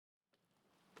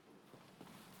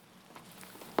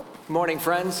Good morning,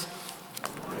 friends.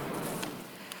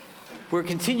 We're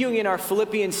continuing in our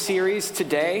Philippians series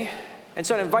today. And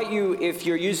so I invite you, if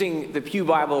you're using the Pew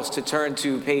Bibles, to turn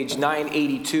to page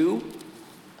 982.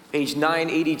 Page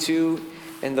 982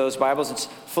 in those Bibles. It's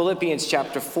Philippians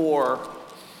chapter 4,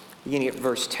 beginning at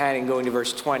verse 10 and going to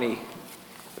verse 20,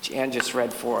 which Ann just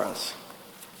read for us.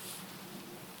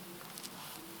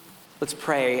 Let's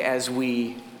pray as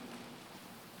we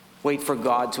wait for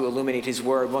God to illuminate His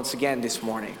Word once again this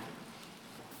morning.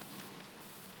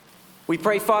 We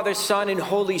pray, Father, Son, and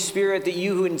Holy Spirit, that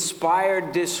you who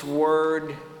inspired this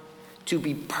Word to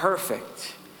be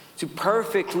perfect, to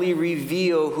perfectly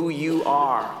reveal who you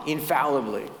are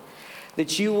infallibly,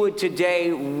 that you would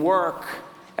today work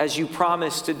as you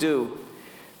promised to do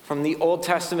from the Old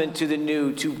Testament to the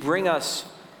New, to bring us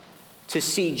to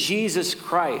see Jesus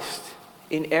Christ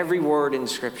in every word in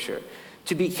Scripture,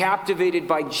 to be captivated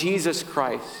by Jesus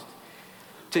Christ,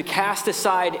 to cast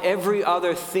aside every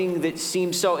other thing that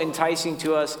seems so enticing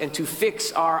to us, and to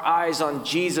fix our eyes on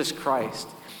Jesus Christ,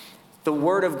 the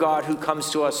Word of God who comes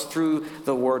to us through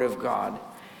the Word of God,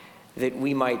 that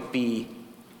we might be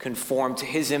conformed to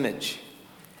His image,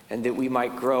 and that we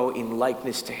might grow in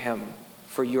likeness to Him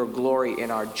for your glory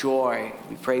and our joy.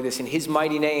 We pray this in His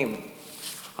mighty name.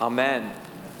 Amen.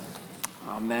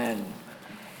 Amen.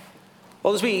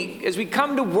 Well, as we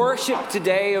come to worship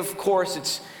today, of course,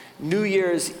 it's New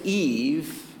Year's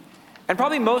Eve, and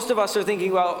probably most of us are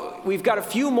thinking, well, we've got a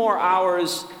few more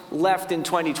hours left in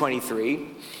 2023,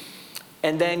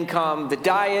 and then come the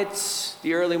diets,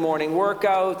 the early morning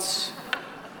workouts,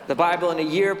 the Bible in a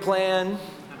year plan.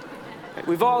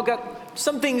 We've all got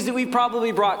some things that we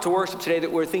probably brought to worship today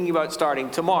that we're thinking about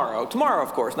starting tomorrow. Tomorrow,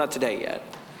 of course, not today yet.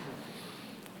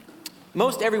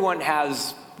 Most everyone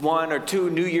has one or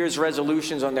two New Year's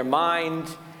resolutions on their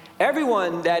mind.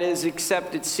 Everyone, that is,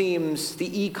 except it seems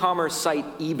the e-commerce site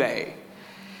eBay.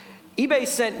 eBay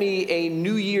sent me a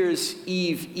New Year's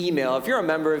Eve email. If you're a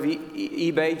member of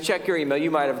eBay, check your email. You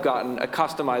might have gotten a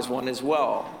customized one as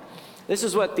well. This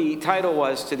is what the title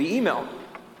was to the email.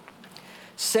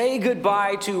 Say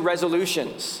goodbye to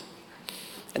resolutions.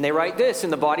 And they write this in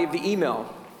the body of the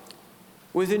email.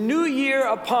 With a new year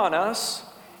upon us,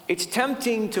 it's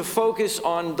tempting to focus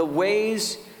on the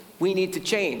ways we need to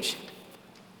change.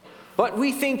 But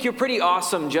we think you're pretty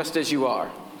awesome just as you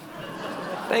are.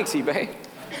 Thanks, eBay.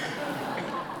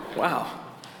 Wow.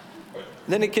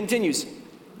 Then it continues.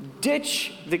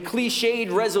 Ditch the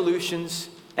cliched resolutions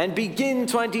and begin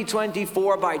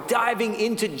 2024 by diving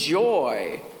into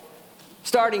joy,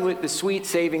 starting with the sweet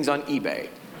savings on eBay.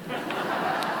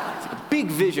 It's a big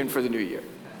vision for the new year.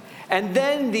 And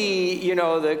then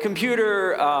the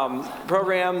computer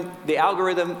program, the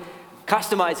algorithm,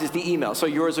 customizes the email, so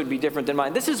yours would be different than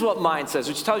mine. This is what mine says,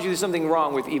 which tells you there's something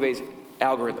wrong with eBay's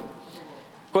algorithm.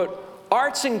 Quote,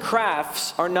 arts and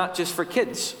crafts are not just for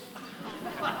kids.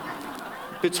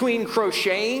 Between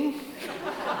crocheting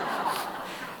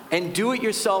and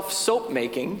do-it-yourself soap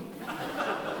making,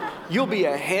 you'll be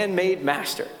a handmade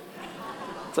master.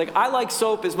 It's like, I like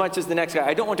soap as much as the next guy.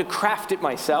 I don't want to craft it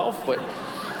myself, but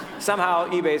somehow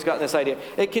eBay's gotten this idea.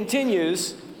 It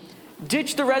continues,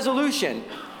 ditch the resolution.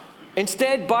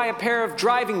 Instead, buy a pair of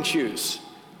driving shoes.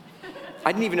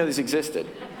 I didn't even know these existed.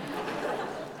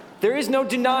 There is no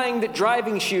denying that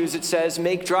driving shoes, it says,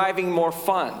 make driving more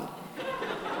fun.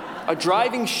 A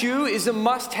driving shoe is a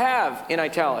must-have, in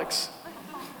italics.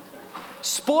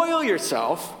 Spoil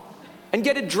yourself and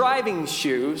get a driving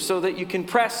shoe so that you can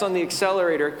press on the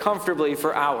accelerator comfortably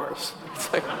for hours.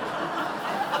 It's like,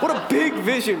 what a big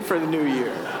vision for the new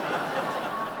year.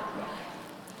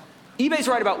 eBay's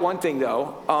right about one thing,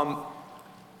 though.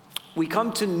 We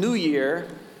come to New Year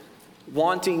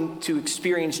wanting to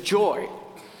experience joy,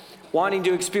 wanting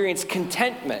to experience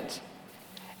contentment.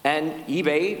 And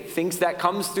eBay thinks that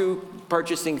comes through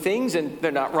purchasing things, and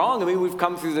they're not wrong. I mean, we've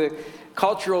come through the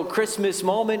cultural Christmas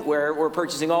moment where we're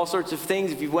purchasing all sorts of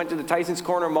things. If you went to the Tyson's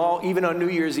Corner Mall, even on New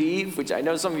Year's Eve, which I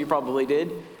know some of you probably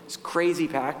did, it's crazy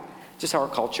packed. Just how our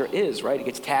culture is, right? It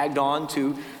gets tagged on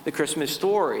to the Christmas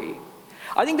story.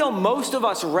 I think, though, most of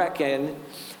us reckon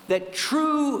that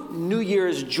true New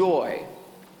Year's joy,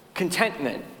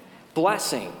 contentment,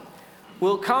 blessing,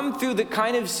 will come through the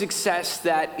kind of success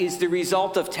that is the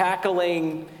result of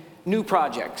tackling new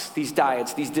projects, these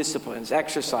diets, these disciplines,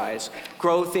 exercise,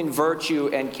 growth in virtue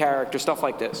and character, stuff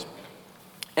like this.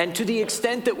 And to the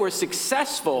extent that we're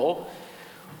successful,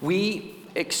 we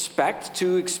expect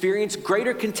to experience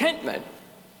greater contentment,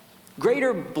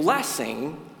 greater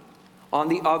blessing on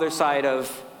the other side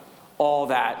of all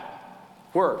that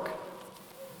work.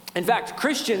 In fact,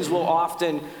 Christians will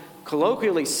often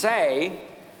colloquially say,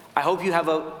 I hope you have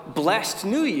a blessed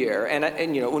new year. And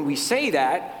when we say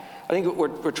that, I think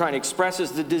what we're trying to express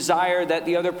is the desire that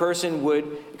the other person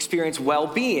would experience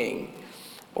well-being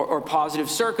or positive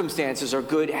circumstances or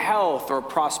good health or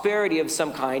prosperity of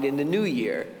some kind in the new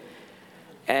year.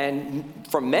 And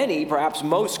for many, perhaps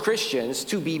most Christians,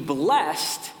 to be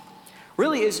blessed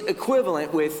really is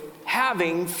equivalent with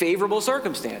having favorable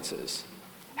circumstances,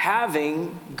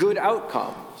 having good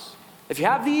outcomes. If you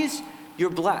have these, you're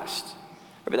blessed.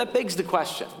 But that begs the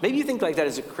question. Maybe you think like that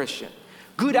as a Christian.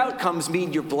 Good outcomes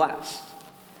mean you're blessed.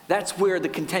 That's where the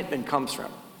contentment comes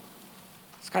from.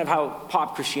 It's kind of how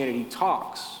pop Christianity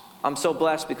talks. I'm so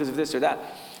blessed because of this or that.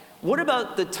 What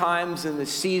about the times and the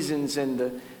seasons and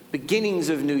the beginnings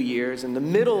of New Year's and the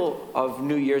middle of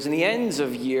New Year's and the ends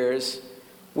of years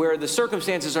where the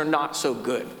circumstances are not so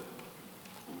good?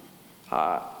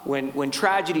 When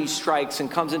tragedy strikes and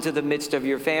comes into the midst of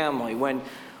your family,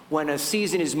 when a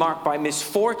season is marked by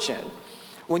misfortune,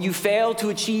 when you fail to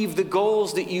achieve the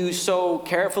goals that you so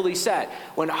carefully set,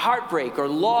 when heartbreak or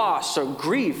loss or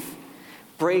grief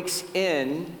breaks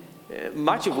in,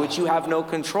 much of which you have no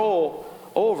control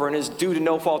over and is due to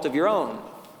no fault of your own.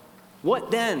 What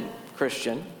then,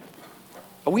 Christian?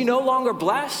 Are we no longer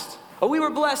blessed? Oh, we were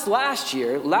blessed last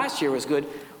year. Last year was good.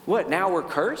 What, now we're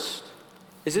cursed?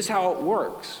 Is this how it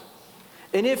works?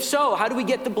 And if so, how do we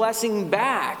get the blessing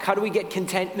back? How do we get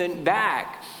contentment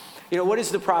back? What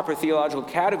is the proper theological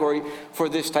category for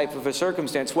this type of a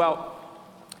circumstance? Well,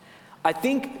 I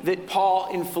think that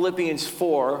Paul in Philippians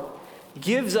 4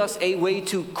 gives us a way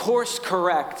to course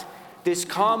correct this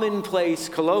commonplace,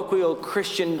 colloquial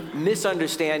Christian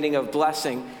misunderstanding of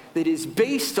blessing that is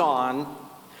based on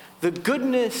the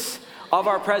goodness of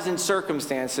our present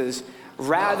circumstances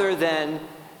rather than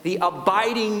the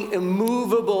abiding,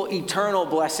 immovable, eternal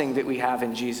blessing that we have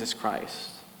in Jesus Christ.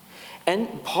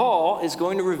 And Paul is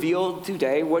going to reveal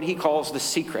today what he calls the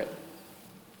secret.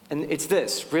 And it's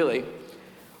this, really.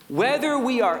 Whether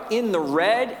we are in the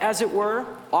red, as it were,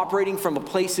 operating from a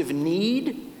place of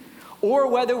need, or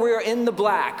whether we are in the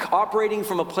black, operating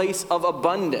from a place of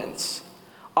abundance,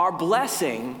 our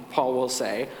blessing, Paul will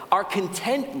say, our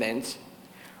contentment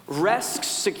rests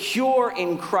secure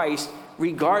in Christ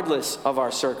regardless of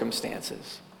our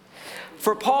circumstances.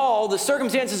 For Paul, the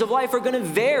circumstances of life are going to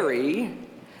vary,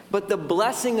 but the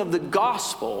blessing of the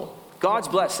gospel, God's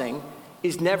blessing,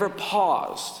 is never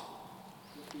paused.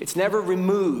 It's never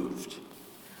removed.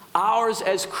 Ours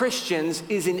as Christians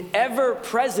is an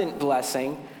ever-present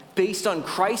blessing based on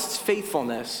Christ's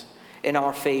faithfulness and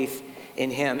our faith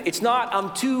in him. It's not,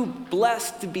 I'm too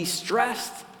blessed to be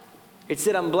stressed. It's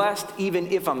that I'm blessed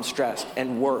even if I'm stressed,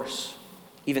 and worse,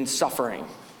 even suffering.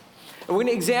 And we're going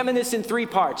to examine this in 3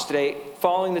 parts today,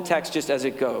 following the text just as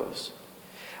it goes.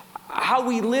 How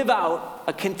we live out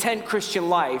a content Christian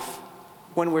life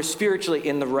when we're spiritually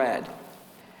in the red.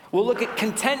 We'll look at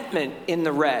contentment in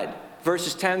the red,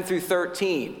 verses 10 through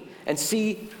 13, and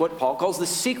see what Paul calls the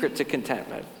secret to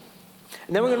contentment.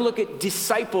 And then we're going to look at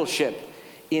discipleship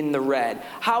in the red,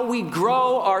 how we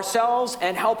grow ourselves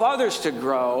and help others to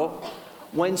grow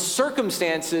when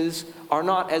circumstances are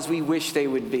not as we wish they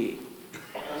would be.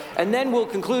 And then we'll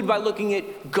conclude by looking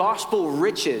at gospel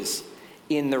riches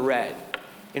in the red,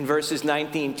 in verses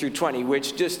 19 through 20,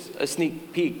 which, just a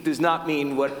sneak peek, does not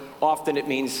mean what often it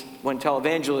means when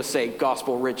televangelists say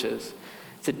gospel riches.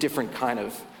 It's a different kind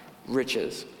of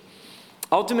riches.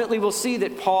 Ultimately, we'll see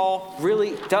that Paul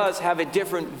really does have a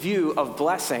different view of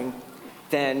blessing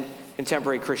than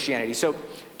contemporary Christianity. So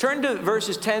turn to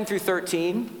verses 10 through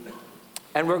 13,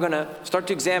 and we're going to start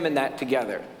to examine that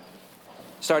together.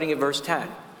 Starting at verse 10.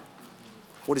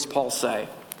 What does Paul say?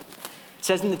 It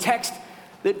says in the text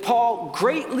that Paul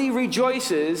greatly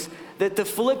rejoices that the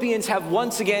Philippians have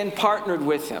once again partnered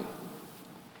with him.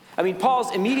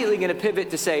 Paul's immediately going to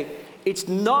pivot to say, it's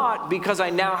not because I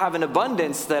now have an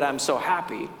abundance that I'm so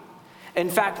happy. In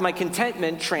fact, my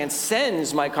contentment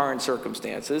transcends my current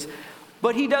circumstances,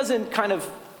 but he doesn't kind of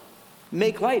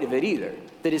make light of it either,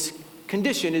 that his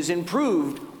condition is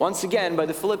improved once again by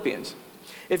the Philippians.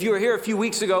 If you were here a few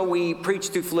weeks ago, we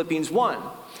preached through Philippians 1,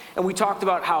 and we talked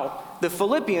about how the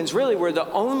Philippians really were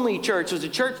the only church. It was a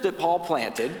church that Paul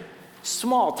planted,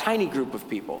 small, tiny group of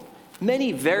people,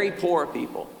 many very poor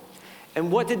people. And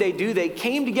what did they do? They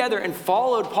came together and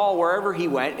followed Paul wherever he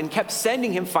went and kept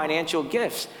sending him financial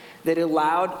gifts that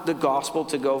allowed the gospel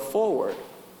to go forward.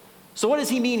 So what does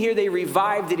he mean here? They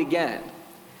revived it again.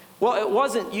 Well, it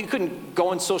wasn't, you couldn't go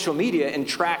on social media and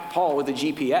track Paul with a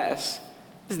GPS.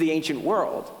 This is the ancient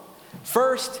world.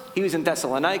 First, he was in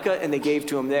Thessalonica and they gave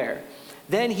to him there.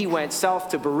 Then he went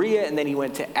south to Berea and then he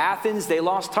went to Athens. They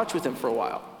lost touch with him for a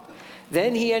while.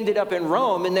 Then he ended up in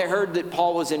Rome, and they heard that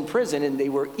Paul was in prison, and they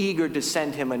were eager to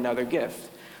send him another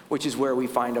gift, which is where we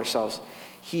find ourselves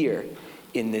here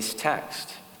in this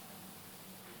text.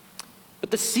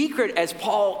 But the secret, as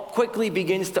Paul quickly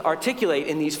begins to articulate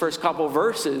in these first couple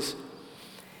verses,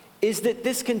 is that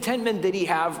this contentment that he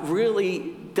have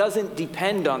really doesn't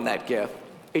depend on that gift.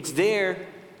 It's there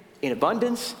in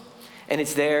abundance, and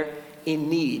it's there in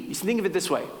need. You think of it this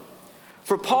way.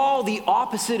 For Paul, the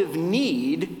opposite of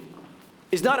need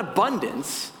is not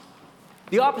abundance.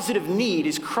 The opposite of need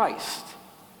is Christ.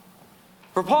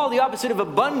 For Paul, the opposite of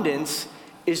abundance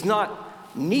is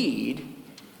not need.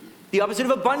 The opposite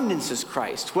of abundance is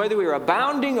Christ. Whether we are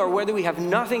abounding or whether we have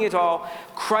nothing at all,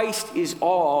 Christ is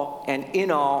all and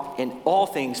in all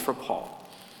things for Paul.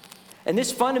 And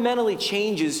this fundamentally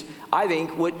changes, I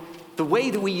think, the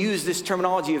way that we use this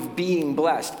terminology of being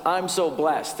blessed. I'm so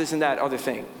blessed, this and that other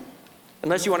thing.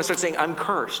 Unless you want to start saying, I'm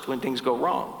cursed when things go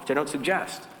wrong, which I don't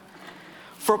suggest.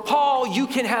 For Paul, you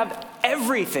can have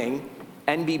everything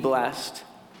and be blessed.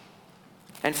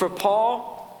 And for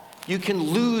Paul, you can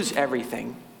lose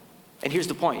everything. And here's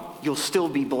the point, you'll still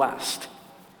be blessed.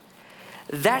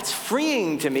 That's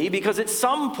freeing to me because at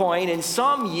some point in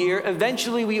some year,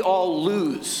 eventually we all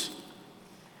lose.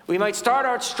 We might start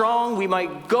out strong, we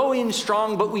might go in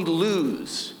strong, but we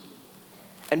lose.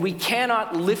 And we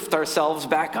cannot lift ourselves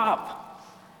back up.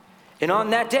 And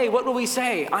on that day, what will we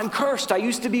say? I'm cursed, I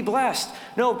used to be blessed.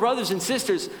 No, brothers and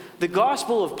sisters, the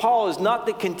gospel of Paul is not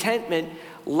that contentment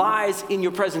lies in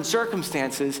your present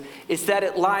circumstances. It's that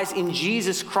it lies in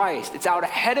Jesus Christ. It's out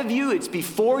ahead of you, it's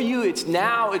before you, it's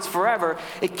now, it's forever.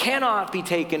 It cannot be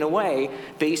taken away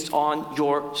based on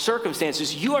your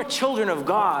circumstances. You are children of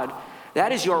God.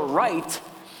 That is your right,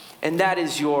 and that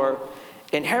is your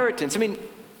inheritance. I mean,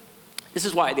 this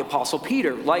is why the Apostle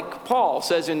Peter, like Paul,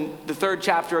 says in the 3rd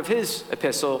chapter of his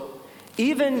epistle,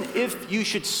 even if you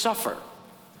should suffer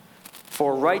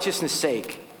for righteousness'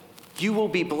 sake, you will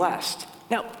be blessed.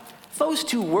 Now, those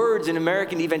two words in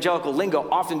American evangelical lingo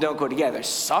often don't go together.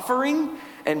 Suffering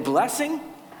and blessing.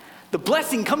 The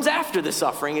blessing comes after the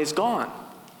suffering is gone.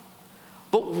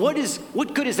 But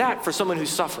what good is that for someone who's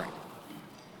suffering?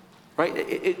 Right?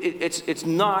 It's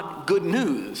not good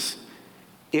news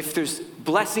if there's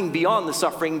blessing beyond the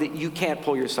suffering that you can't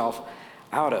pull yourself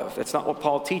out of. That's not what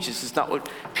Paul teaches. It's not what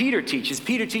Peter teaches.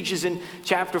 Peter teaches in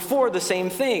chapter 4 the same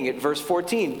thing at verse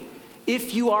 14.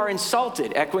 If you are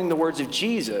insulted, echoing the words of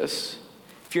Jesus,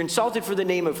 if you're insulted for the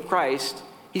name of Christ,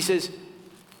 he says,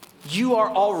 you are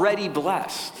already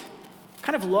blessed. What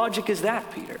kind of logic is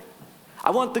that, Peter? I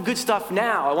want the good stuff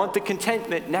now. I want the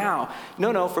contentment now.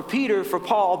 No, for Peter, for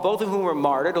Paul, both of whom were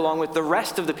martyred, along with the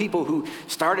rest of the people who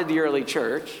started the early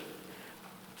church,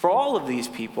 for all of these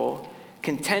people,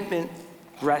 contentment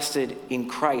rested in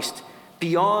Christ,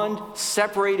 beyond,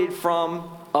 separated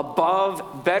from,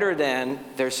 above, better than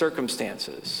their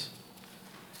circumstances.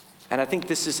 And I think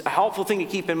this is a helpful thing to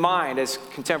keep in mind as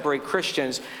contemporary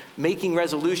Christians making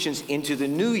resolutions into the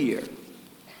new year.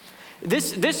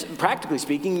 This, practically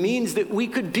speaking, means that we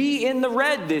could be in the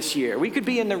red this year. We could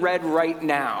be in the red right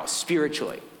now,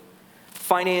 spiritually,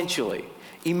 financially,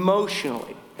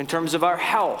 emotionally, in terms of our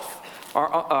health,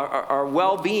 our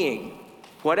well-being,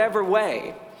 whatever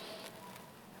way.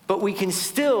 But we can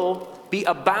still be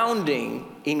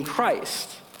abounding in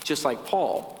Christ, just like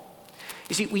Paul.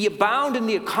 You see, we abound in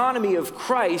the economy of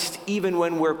Christ even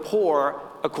when we're poor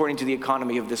according to the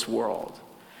economy of this world.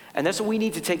 And that's what we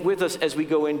need to take with us as we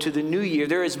go into the new year.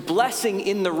 There is blessing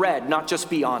in the red, not just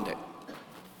beyond it.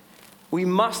 We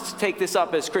must take this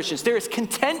up as Christians. There is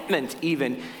contentment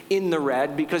even in the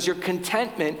red because your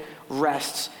contentment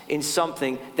rests in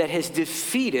something that has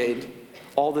defeated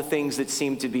all the things that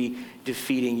seem to be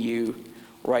defeating you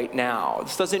right now.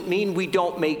 This doesn't mean we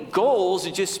don't make goals.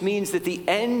 It just means that the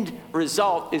end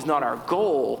result is not our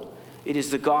goal. It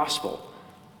is the gospel,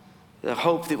 the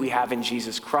hope that we have in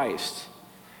Jesus Christ.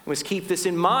 We must keep this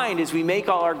in mind as we make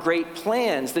all our great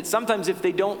plans, that sometimes if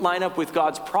they don't line up with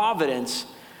God's providence,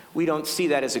 we don't see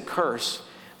that as a curse.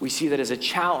 We see that as a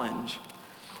challenge.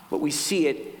 But we see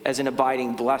it as an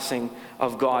abiding blessing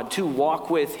of God to walk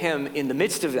with him in the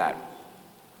midst of that.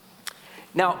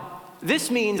 Now, this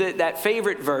means that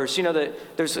favorite verse,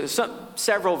 there's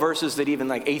several verses that even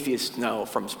like atheists know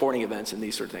from sporting events and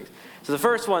these sort of things. So the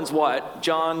first one's what?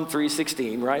 John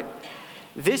 3:16, right?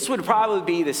 This would probably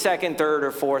be the second, third,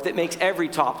 or fourth. It makes every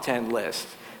top 10 list.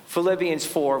 Philippians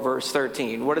 4, verse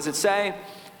 13. What does it say?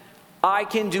 I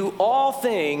can do all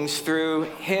things through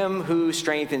him who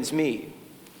strengthens me.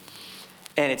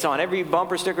 And it's on every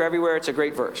bumper sticker everywhere. It's a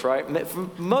great verse, right? For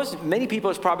many people,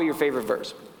 it's probably your favorite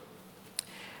verse.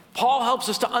 Paul helps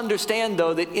us to understand,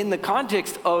 though, that in the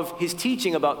context of his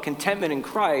teaching about contentment in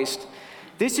Christ,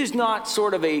 this is not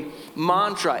sort of a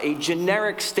mantra, a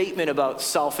generic statement about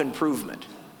self-improvement.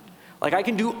 Like, I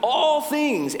can do all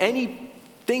things,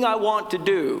 anything I want to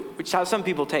do, which is how some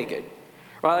people take it.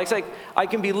 Right? It's like I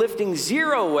can be lifting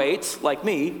 0 weights, like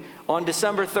me, on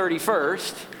December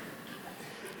 31st.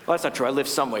 Well, that's not true. I lift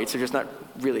some weights. They're just not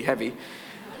really heavy.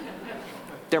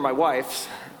 They're my wife's.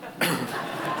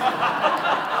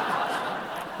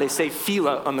 They say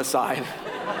Fila on the side.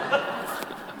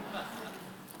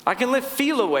 I can lift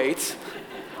Fila weights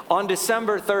on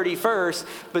December 31st,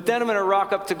 but then I'm going to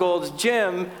rock up to Gold's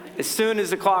Gym as soon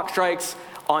as the clock strikes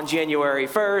on January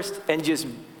 1st and just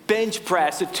bench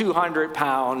press a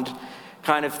 200-pound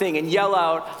kind of thing and yell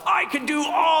out, I can do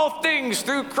all things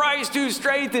through Christ who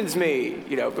strengthens me,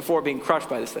 before being crushed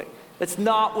by this thing. That's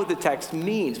not what the text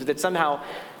means, but that's somehow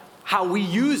how we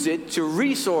use it to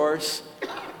resource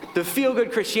the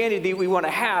feel-good Christianity we want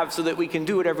to have so that we can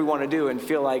do whatever we want to do and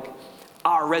feel like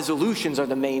our resolutions are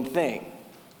the main thing.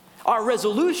 Our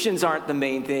resolutions aren't the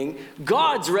main thing.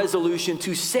 God's resolution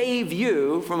to save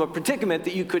you from a predicament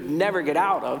that you could never get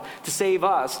out of, to save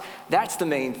us, that's the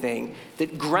main thing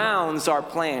that grounds our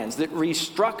plans, that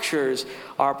restructures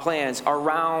our plans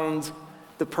around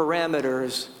the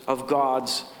parameters of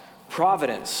God's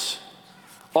providence.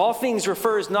 All things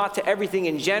refers not to everything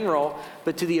in general,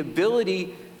 but to the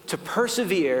ability to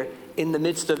persevere in the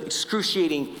midst of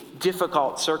excruciating,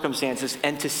 difficult circumstances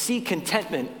and to see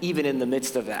contentment even in the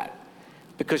midst of that,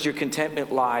 because your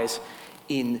contentment lies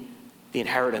in the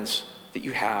inheritance that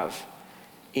you have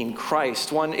in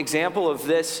Christ. One example of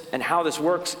this and how this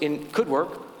could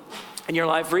work in your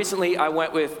life. Recently, I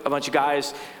went with a bunch of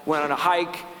guys, went on a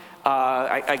hike,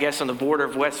 I guess on the border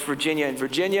of West Virginia and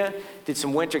Virginia, did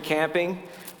some winter camping,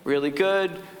 really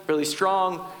good, really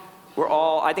strong.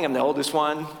 I think I'm the oldest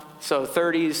one, so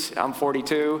 30s, I'm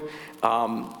 42.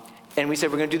 And we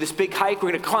said, we're going to do this big hike.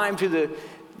 We're going to climb to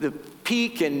the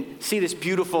peak and see this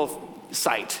beautiful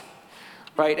sight,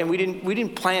 right? And we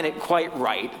didn't plan it quite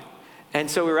right. And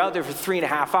so we were out there for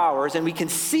 3.5 hours, and we can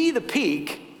see the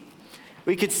peak.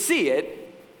 We could see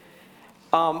it.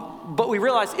 But we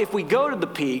realized if we go to the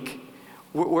peak,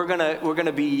 we're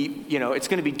gonna be, it's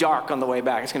gonna be dark on the way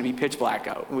back. It's gonna be pitch black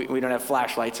out. We don't have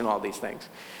flashlights and all these things.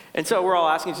 And so we're all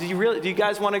asking, do you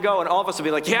guys want to go? And all of us will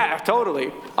be like, yeah,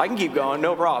 totally. I can keep going,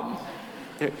 no problem.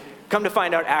 Come to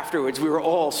find out afterwards, we were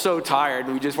all so tired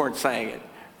and we just weren't saying it,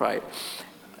 right?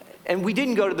 And we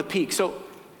didn't go to the peak. So,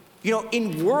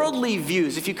 in worldly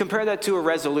views, if you compare that to a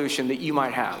resolution that you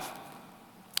might have,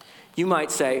 you might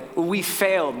say, well, we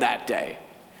failed that day.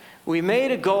 We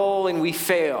made a goal and we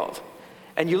failed.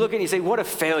 And you look at it and you say, what a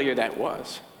failure that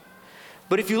was.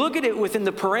 But if you look at it within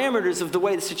the parameters of the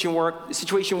way the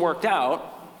situation worked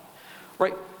out,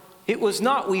 right, it was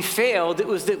not we failed, it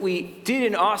was that we did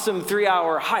an awesome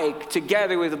 3-hour hike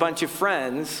together with a bunch of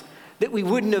friends that we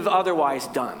wouldn't have otherwise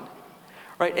done,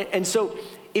 right? And so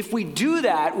if we do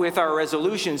that with our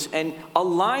resolutions and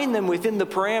align them within the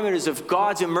parameters of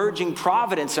God's emerging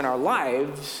providence in our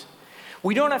lives,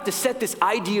 we don't have to set this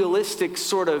idealistic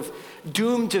sort of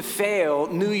doomed to fail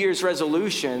New Year's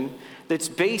resolution that's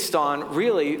based on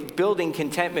really building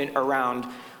contentment around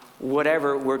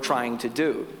whatever we're trying to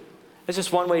do. That's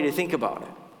just one way to think about it.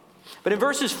 But in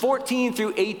verses 14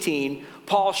 through 18,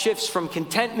 Paul shifts from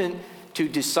contentment to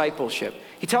discipleship.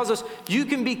 He tells us you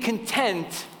can be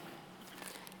content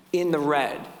in the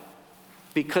red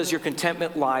because your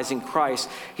contentment lies in Christ.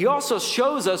 He also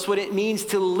shows us what it means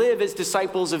to live as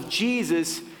disciples of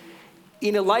Jesus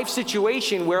in a life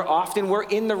situation where often we're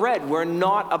in the red, we're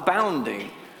not abounding,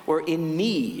 we're in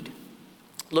need.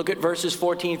 Look at verses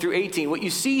 14 through 18. What you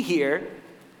see here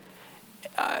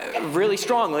really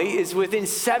strongly is within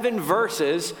 7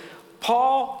 verses,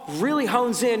 Paul really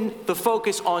hones in the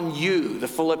focus on you, the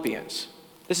Philippians.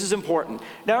 This is important.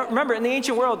 Now remember, in the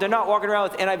ancient world, they're not walking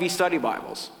around with NIV study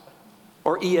Bibles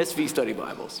or ESV study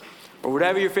Bibles or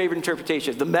whatever your favorite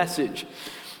interpretation is, the Message.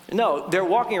 No, they're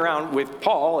walking around with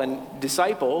Paul and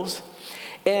disciples,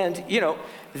 and,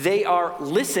 they are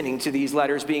listening to these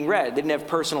letters being read. They didn't have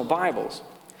personal Bibles.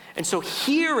 And so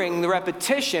hearing the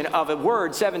repetition of a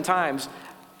word 7 times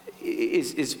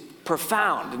is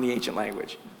profound in the ancient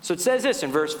language. So it says this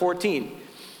in verse 14,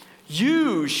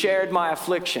 you shared my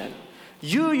affliction.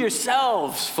 You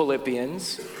yourselves,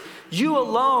 Philippians, you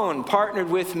alone partnered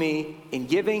with me in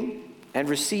giving and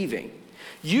receiving.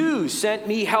 You sent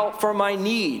me help for my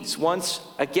needs once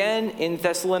again in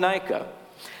Thessalonica.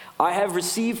 I have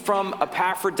received from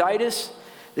Epaphroditus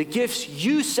the gifts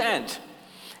you sent,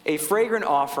 a fragrant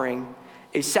offering,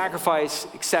 a sacrifice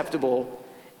acceptable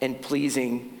and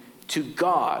pleasing to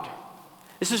God.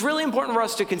 This is really important for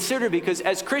us to consider because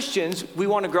as Christians, we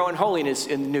want to grow in holiness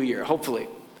in the new year, hopefully.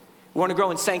 We want to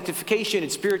grow in sanctification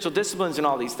and spiritual disciplines and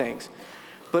all these things.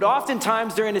 But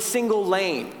oftentimes they're in a single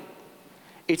lane.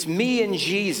 It's me and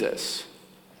Jesus.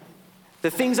 The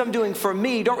things I'm doing for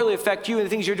me don't really affect you, and the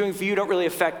things you're doing for you don't really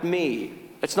affect me.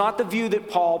 It's not the view that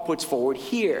Paul puts forward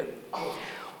here.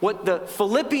 What the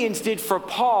Philippians did for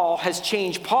Paul has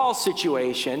changed Paul's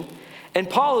situation, and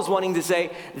Paul is wanting to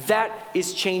say that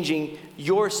is changing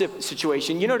your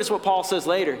situation. You notice what Paul says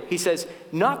later. He says,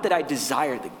 not that I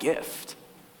desire the gift,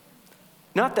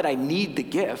 not that I need the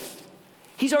gift.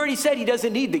 He's already said he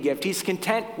doesn't need the gift. He's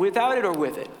content without it or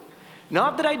with it.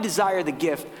 Not that I desire the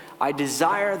gift, I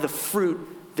desire the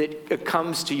fruit that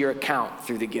comes to your account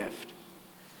through the gift.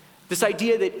 This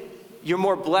idea that you're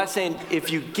more blessed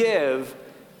if you give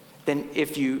than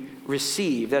if you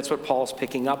receive. That's what Paul's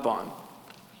picking up on.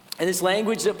 And this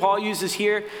language that Paul uses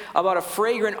here about a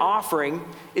fragrant offering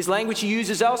is language he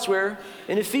uses elsewhere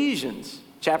in Ephesians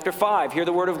chapter 5. Hear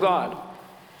the word of God.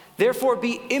 Therefore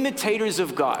be imitators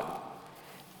of God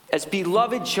as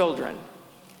beloved children,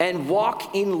 and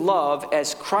walk in love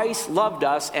as Christ loved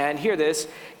us, and hear this,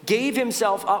 gave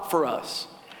himself up for us,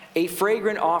 a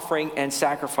fragrant offering and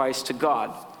sacrifice to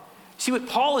God. See, what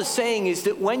Paul is saying is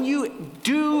that when you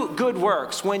do good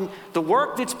works, when the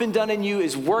work that's been done in you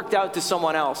is worked out to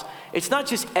someone else, it's not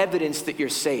just evidence that you're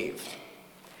saved.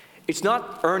 It's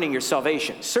not earning your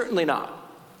salvation, certainly not.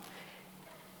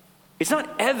 It's not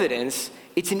evidence,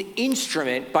 it's an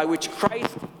instrument by which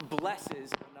Christ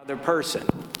blesses another person.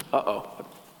 Uh-oh.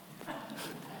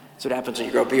 That's what happens when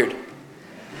you grow a beard.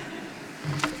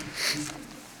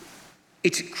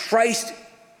 It's Christ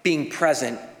being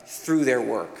present through their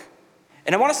work.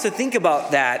 And I want us to think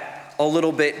about that a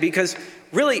little bit because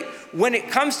really, when it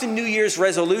comes to New Year's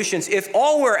resolutions, if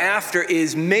all we're after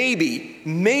is maybe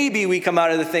we come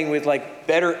out of the thing with like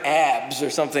better abs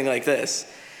or something like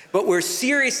this, but we're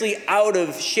seriously out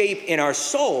of shape in our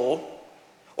soul,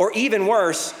 or even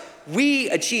worse, we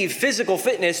achieve physical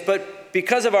fitness, but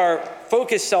because of our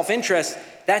focused self-interest,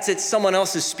 that's at someone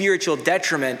else's spiritual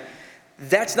detriment.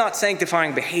 That's not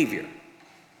sanctifying behavior.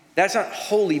 That's not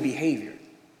holy behavior.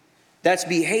 That's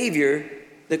behavior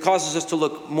that causes us to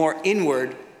look more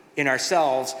inward in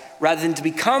ourselves rather than to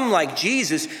become like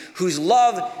Jesus, whose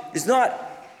love is not,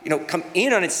 come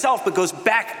in on itself, but goes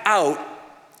back out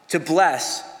to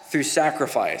bless through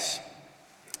sacrifice.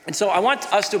 And so I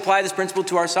want us to apply this principle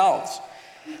to ourselves.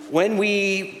 When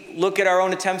we look at our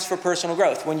own attempts for personal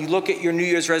growth, when you look at your New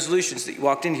Year's resolutions that you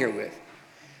walked in here with,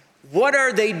 what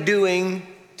are they doing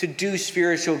to do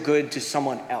spiritual good to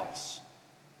someone else?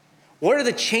 What are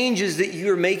the changes that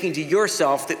you're making to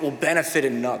yourself that will benefit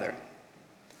another?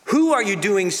 Who are you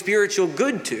doing spiritual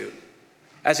good to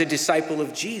as a disciple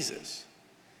of Jesus?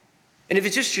 And if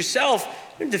it's just yourself,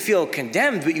 you don't have to feel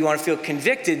condemned, but you want to feel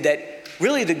convicted that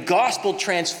really the gospel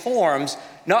transforms,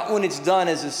 not when it's done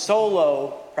as a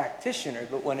solo practitioner,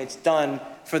 but when it's done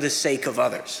for the sake of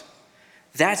others.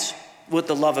 That's what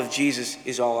the love of Jesus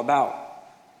is all about.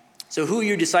 So who are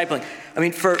you discipling? I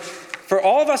mean, for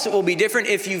all of us, it will be different.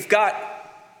 If you've got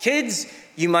kids,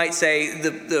 you might say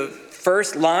the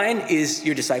first line is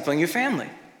you're discipling your family,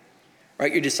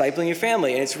 right? You're discipling your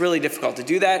family, and it's really difficult to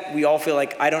do that. We all feel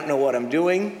like, I don't know what I'm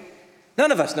doing.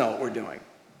 None of us know what we're doing.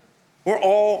 We're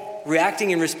all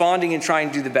reacting and responding and trying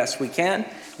to do the best we can.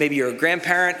 Maybe you're a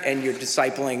grandparent and you're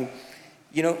discipling,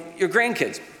 your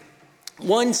grandkids.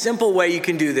 One simple way you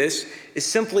can do this is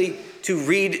simply to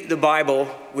read the Bible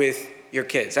with your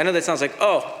kids. I know that sounds like,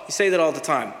 oh, you say that all the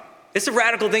time. It's a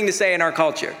radical thing to say in our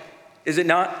culture, is it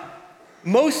not?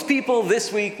 Most people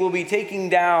this week will be taking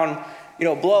down,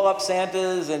 blow up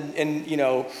Santas and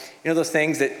those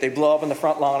things that they blow up on the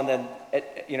front lawn, and then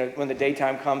when the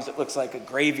daytime comes, it looks like a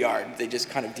graveyard. They just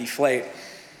kind of deflate.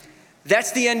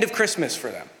 That's the end of Christmas for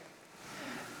them.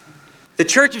 The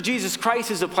Church of Jesus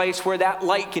Christ is a place where that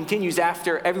light continues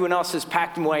after everyone else has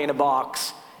packed them away in a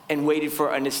box and waited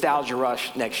for a nostalgia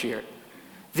rush next year.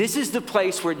 This is the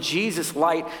place where Jesus'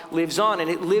 light lives on, and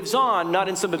it lives on not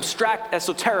in some abstract,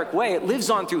 esoteric way. It lives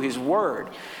on through his word.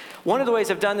 One of the ways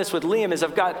I've done this with Liam is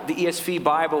I've got the ESV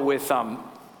Bible with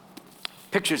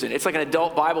pictures in it. It's like an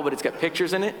adult Bible, but it's got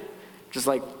pictures in it. Just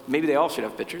like, maybe they all should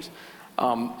have pictures.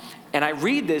 And I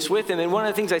read this with him, and one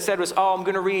of the things I said was, I'm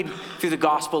going to read through the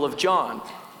Gospel of John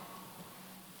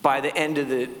by the end of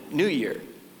the new year.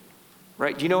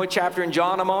 Right? Do you know what chapter in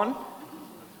John I'm on?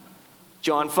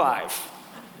 John 5.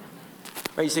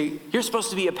 Right? You say, you're supposed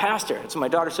to be a pastor. That's what my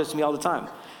daughter says to me all the time.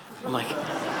 I'm like,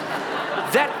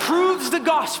 that proves the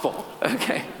gospel.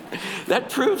 Okay? That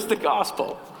proves the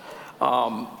gospel.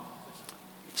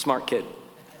 Smart kid.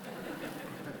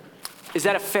 Is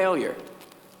that a failure?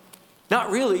 Not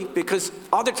really, because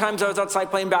other times I was outside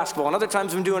playing basketball, and other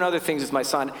times I'm doing other things with my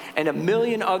son, and a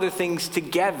million other things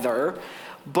together.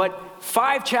 But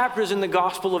 5 chapters in the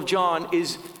Gospel of John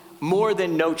is more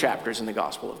than no chapters in the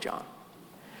Gospel of John,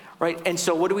 right? And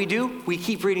so what do? We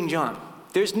keep reading John.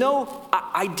 There's no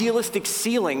idealistic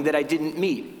ceiling that I didn't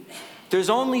meet. There's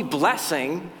only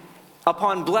blessing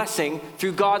upon blessing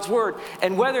through God's word.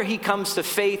 And whether he comes to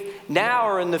faith now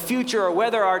or in the future, or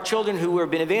whether our children who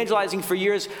have been evangelizing for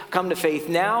years come to faith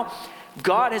now,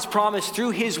 God has promised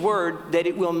through his word that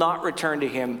it will not return to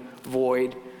him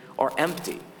void or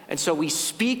empty. And so we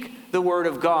speak the word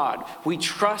of God. We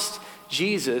trust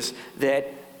Jesus that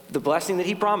the blessing that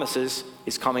he promises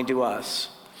is coming to us.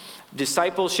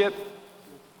 Discipleship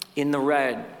in the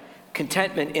red,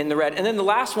 contentment in the red. And then the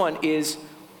last one is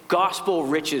gospel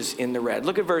riches in the red.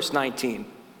 Look at verse 19.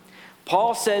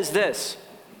 Paul says this,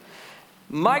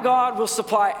 "My God will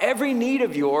supply every need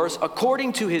of yours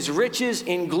according to his riches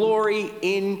in glory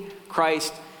in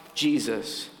Christ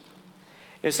Jesus."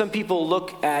 Some people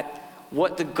look at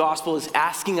what the gospel is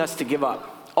asking us to give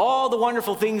up. All the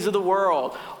wonderful things of the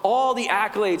world, all the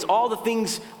accolades, all the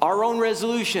things, our own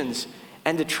resolutions,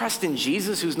 and to trust in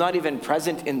Jesus, who's not even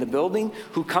present in the building,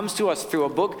 who comes to us through a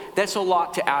book. That's a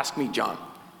lot to ask me, John.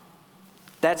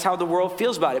 That's how the world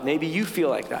feels about it. Maybe you feel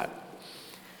like that.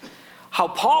 How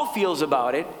Paul feels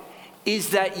about it is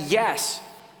that, yes,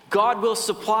 God will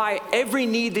supply every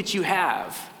need that you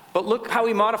have, but look how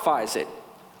he modifies it.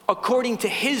 According to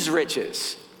his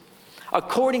riches,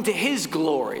 according to his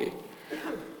glory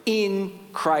in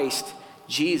Christ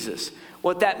Jesus.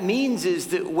 What that means is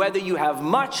that whether you have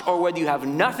much or whether you have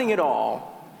nothing at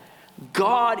all,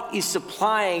 God is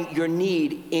supplying your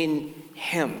need in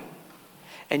him.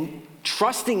 And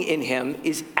trusting in him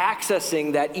is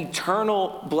accessing that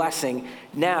eternal blessing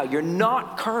now. You're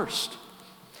not cursed.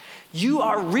 You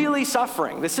are really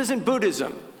suffering. This isn't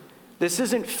Buddhism. This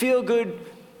isn't feel-good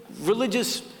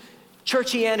religious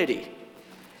churchianity.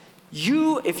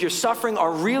 You, if you're suffering,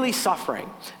 are really suffering.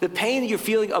 The pain that you're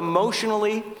feeling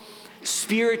emotionally,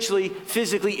 spiritually,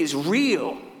 physically is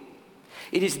real.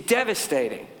 It is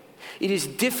devastating. It is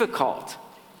difficult.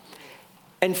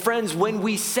 And friends, when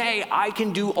we say, I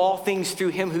can do all things through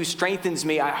him who strengthens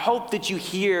me, I hope that you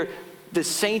hear the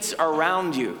saints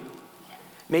around you.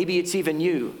 Maybe it's even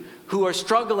you who are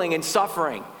struggling and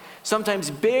suffering,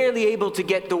 sometimes barely able to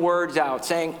get the words out,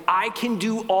 saying, I can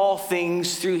do all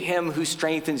things through him who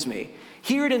strengthens me.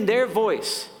 Hear it in their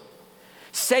voice.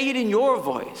 Say it in your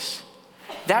voice.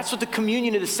 That's what the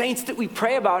communion of the saints that we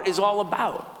pray about is all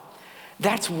about.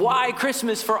 That's why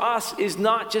Christmas for us is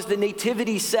not just the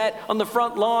nativity set on the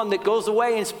front lawn that goes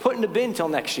away and is put in the bin till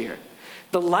next year.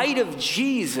 The light of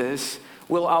Jesus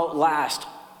will outlast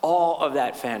all of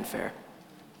that fanfare,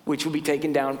 which will be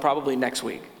taken down probably next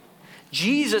week.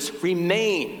 Jesus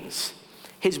remains.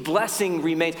 His blessing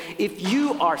remains. If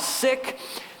you are sick,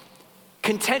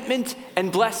 contentment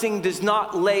and blessing does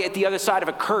not lay at the other side of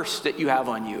a curse that you have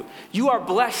on you. You are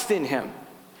blessed in him.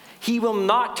 He will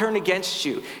not turn against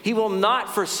you. He will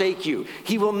not forsake you.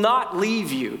 He will not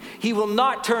leave you. He will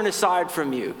not turn aside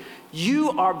from you.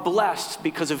 You are blessed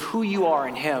because of who you are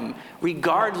in him,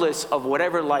 regardless of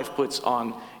whatever life puts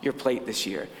on your plate this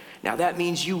year. Now that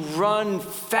means you run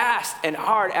fast and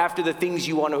hard after the things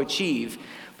you want to achieve,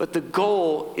 but the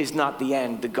goal is not the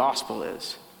end, the gospel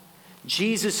is.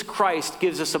 Jesus Christ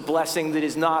gives us a blessing that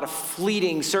is not a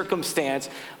fleeting circumstance,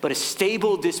 but a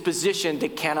stable disposition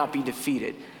that cannot be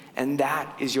defeated. And that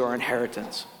is your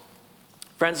inheritance.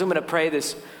 Friends, I'm going to pray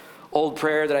this old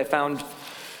prayer that I found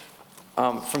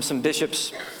from some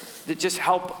bishops that just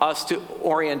help us to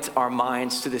orient our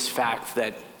minds to this fact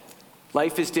that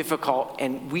life is difficult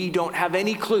and we don't have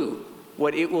any clue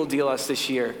what it will deal us this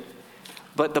year.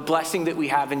 But the blessing that we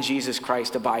have in Jesus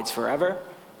Christ abides forever.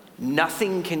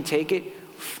 Nothing can take it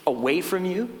away from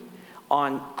you.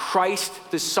 On Christ,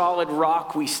 the solid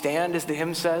rock, we stand, as the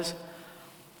hymn says.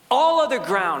 All other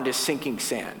ground is sinking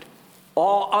sand.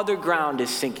 All other ground is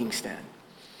sinking sand.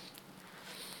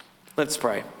 Let's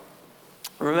pray.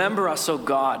 Remember us, O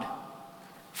God.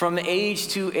 From age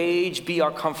to age, be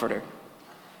our comforter.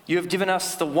 You have given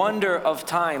us the wonder of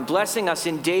time, blessing us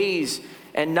in days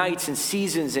and nights and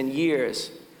seasons and years.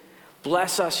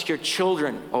 Bless us, your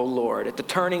children, O Lord, at the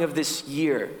turning of this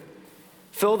year.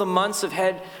 Fill the months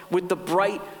ahead with the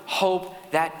bright hope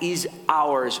that is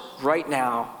ours right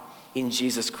now in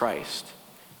Jesus Christ.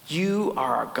 You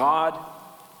are our God,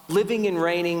 living and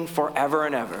reigning forever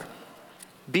and ever.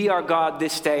 Be our God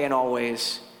this day and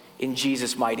always, in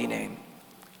Jesus' mighty name.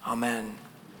 Amen.